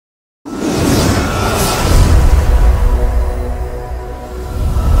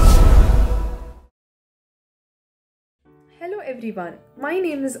everyone, my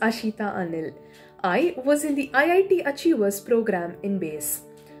name is Ashita Anil. I was in the IIT Achievers program in BASE.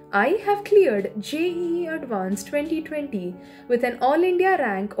 I have cleared JEE Advanced 2020 with an All India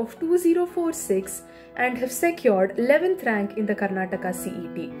rank of 2046 and have secured 11th rank in the Karnataka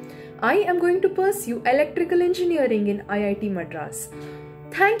CET. I am going to pursue electrical engineering in IIT Madras.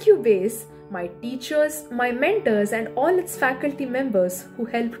 Thank you BASE, my teachers, my mentors and all its faculty members who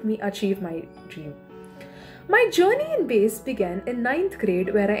helped me achieve my dream. My journey in BASE began in 9th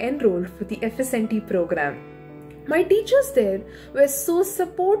grade where I enrolled for the FSNT program. My teachers there were so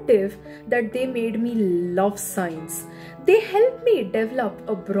supportive that they made me love science. They helped me develop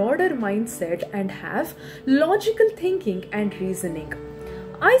a broader mindset and have logical thinking and reasoning.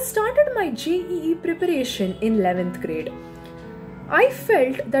 I started my JEE preparation in 11th grade. I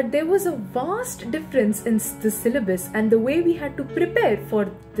felt that there was a vast difference in the syllabus and the way we had to prepare for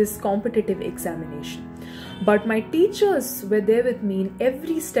this competitive examination. But my teachers were there with me in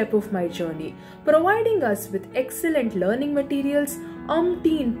every step of my journey, providing us with excellent learning materials,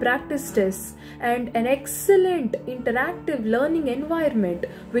 umpteen practice tests, and an excellent interactive learning environment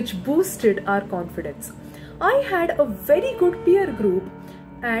which boosted our confidence. I had a very good peer group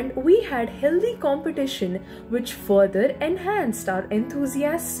and we had healthy competition which further enhanced our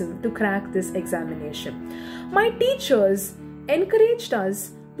enthusiasm to crack this examination. My teachers encouraged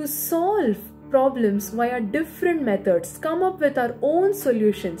us to solve problems via different methods, come up with our own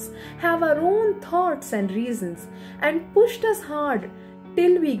solutions, have our own thoughts and reasons, and pushed us hard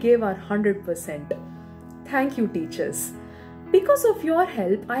till we gave our 100%. Thank you, teachers. Because of your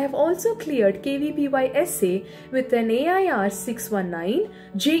help, I have also cleared KVPY SA with an AIR 619,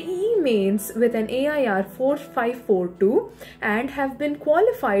 JEE Mains with an AIR 4542, and have been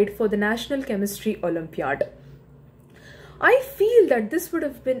qualified for the National Chemistry Olympiad. I feel that this would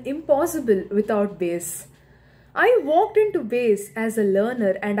have been impossible without BASE. I walked into BASE as a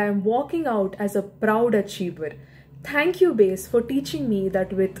learner and I am walking out as a proud achiever. Thank you BASE for teaching me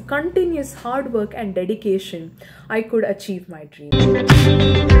that with continuous hard work and dedication, I could achieve my dream.